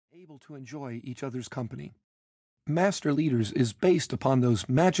able to enjoy each other's company. Master Leaders is based upon those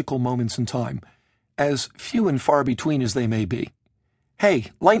magical moments in time, as few and far between as they may be.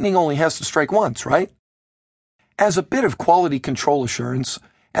 Hey, lightning only has to strike once, right? As a bit of quality control assurance,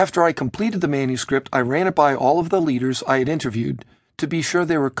 after I completed the manuscript, I ran it by all of the leaders I had interviewed to be sure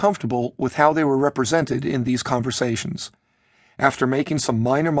they were comfortable with how they were represented in these conversations. After making some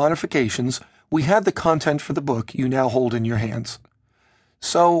minor modifications, we had the content for the book you now hold in your hands.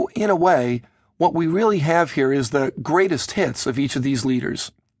 So, in a way, what we really have here is the greatest hits of each of these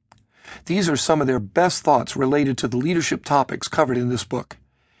leaders. These are some of their best thoughts related to the leadership topics covered in this book.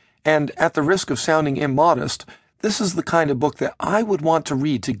 And at the risk of sounding immodest, this is the kind of book that I would want to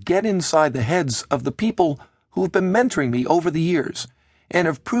read to get inside the heads of the people who have been mentoring me over the years and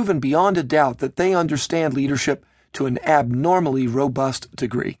have proven beyond a doubt that they understand leadership to an abnormally robust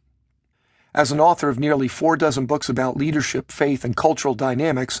degree. As an author of nearly 4 books about leadership, faith, and cultural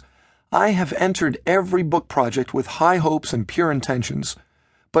dynamics, I have entered every book project with high hopes and pure intentions,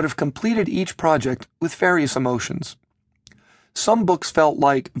 but have completed each project with various emotions. Some books felt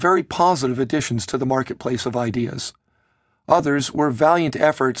like very positive additions to the marketplace of ideas. Others were valiant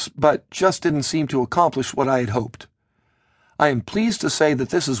efforts, but just didn't seem to accomplish what I had hoped. I am pleased to say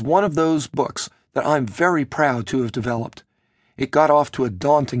that this is one of those books that I'm very proud to have developed. It got off to a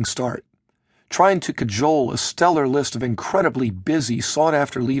daunting start. Trying to cajole a stellar list of incredibly busy,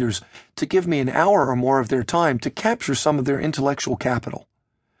 sought-after leaders to give me an hour or more of their time to capture some of their intellectual capital.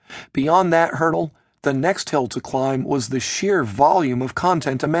 Beyond that hurdle, the next hill to climb was the sheer volume of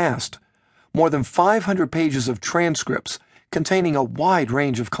content amassed. More than 500 pages of transcripts containing a wide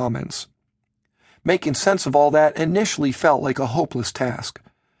range of comments. Making sense of all that initially felt like a hopeless task,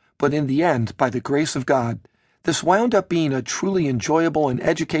 but in the end, by the grace of God, this wound up being a truly enjoyable and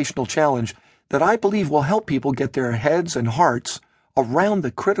educational challenge that I believe will help people get their heads and hearts around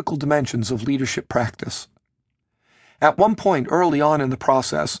the critical dimensions of leadership practice. At one point early on in the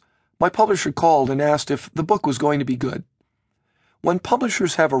process, my publisher called and asked if the book was going to be good. When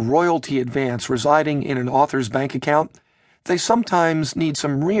publishers have a royalty advance residing in an author's bank account, they sometimes need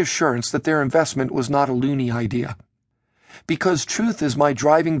some reassurance that their investment was not a loony idea. Because truth is my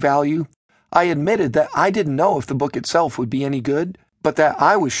driving value, I admitted that I didn't know if the book itself would be any good, but that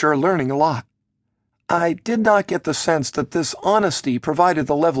I was sure learning a lot. I did not get the sense that this honesty provided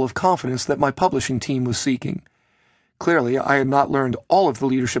the level of confidence that my publishing team was seeking. Clearly, I had not learned all of the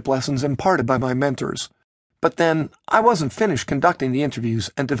leadership lessons imparted by my mentors. But then, I wasn't finished conducting the interviews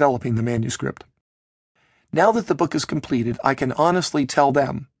and developing the manuscript. Now that the book is completed, I can honestly tell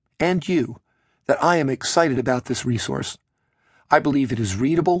them, and you, that I am excited about this resource. I believe it is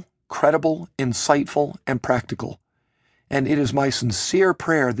readable, credible, insightful, and practical. And it is my sincere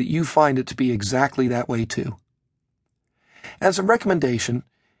prayer that you find it to be exactly that way too. As a recommendation,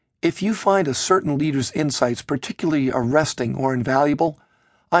 if you find a certain leader's insights particularly arresting or invaluable,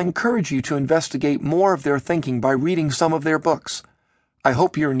 I encourage you to investigate more of their thinking by reading some of their books. I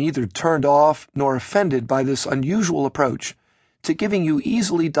hope you're neither turned off nor offended by this unusual approach to giving you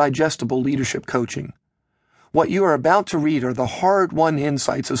easily digestible leadership coaching. What you are about to read are the hard-won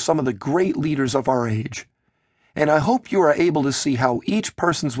insights of some of the great leaders of our age. And I hope you are able to see how each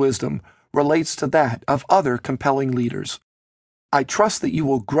person's wisdom relates to that of other compelling leaders. I trust that you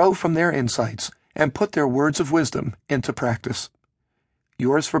will grow from their insights and put their words of wisdom into practice.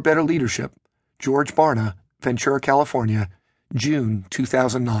 Yours for Better Leadership, George Barna, Ventura, California, June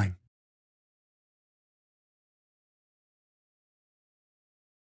 2009.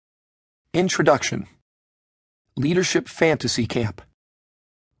 Introduction. Leadership Fantasy Camp.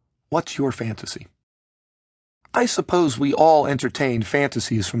 What's your fantasy? I suppose we all entertain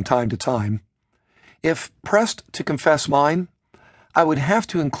fantasies from time to time. If pressed to confess mine, I would have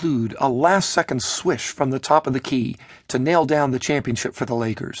to include a last-second swish from the top of the key to nail down the championship for the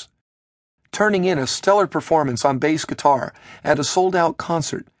Lakers, turning in a stellar performance on bass guitar at a sold-out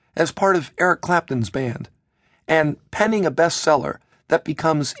concert as part of Eric Clapton's band, and penning a bestseller that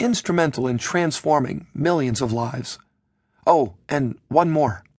becomes instrumental in transforming millions of lives. Oh, and one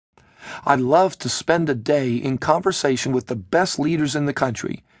more. I'd love to spend a day in conversation with the best leaders in the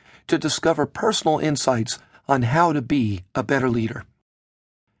country to discover personal insights on how to be a better leader.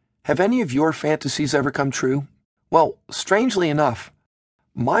 Have any of your fantasies ever come true? Well, strangely enough,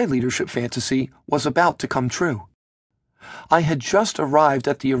 my leadership fantasy was about to come true. I had just arrived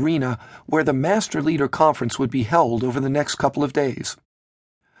at the arena where the Master Leader Conference would be held over the next couple of days.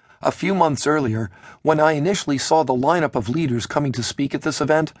 A few months earlier, when I initially saw the lineup of leaders coming to speak at this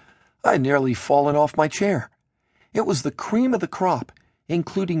event, I had nearly fallen off my chair. It was the cream of the crop,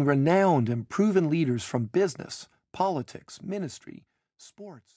 including renowned and proven leaders from business, politics, ministry, sports,